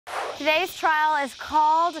Today's trial is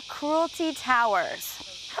called Cruelty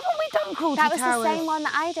Towers. Haven't we done Cruelty Towers? That was the same one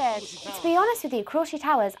that I did. To be honest with you, Cruelty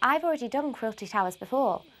Towers, I've already done Cruelty Towers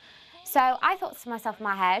before. So I thought to myself in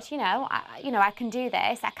my head, I can do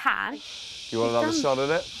this, I can. You want another shot at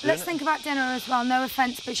it? Let's think about dinner as well. No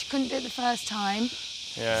offence, but she couldn't do it the first time.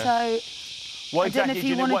 Yeah. So I don't know if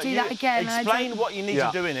you want to do that again. Explain what you need to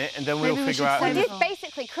do in it, and then we'll figure out.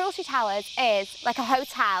 Basically, Cruelty Towers is like a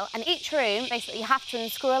hotel, and each room, basically, you have to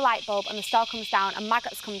unscrew a light bulb, and the star comes down, and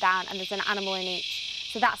maggots come down, and there's an animal in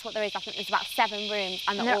each. So that's what there is. I think there's about 7 rooms,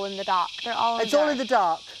 and they're all in the dark. They're all in the dark. It's all in the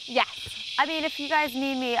dark? Yes. I mean, if you guys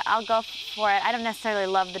need me, I'll go for it. I don't necessarily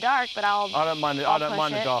love the dark, but I don't mind the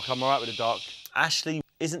dark. I'm all right with the dark. Ashley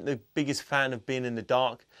isn't the biggest fan of being in the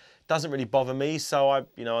dark. Doesn't really bother me, so I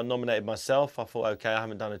nominated myself. I thought, OK, I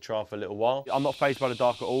haven't done a trial for a little while. I'm not fazed by the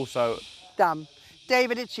dark at all, so... Done.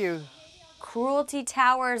 David, it's you. Cruelty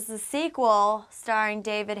Towers, the sequel, starring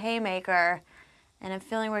David Haymaker, and I'm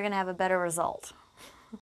feeling we're going to have a better result.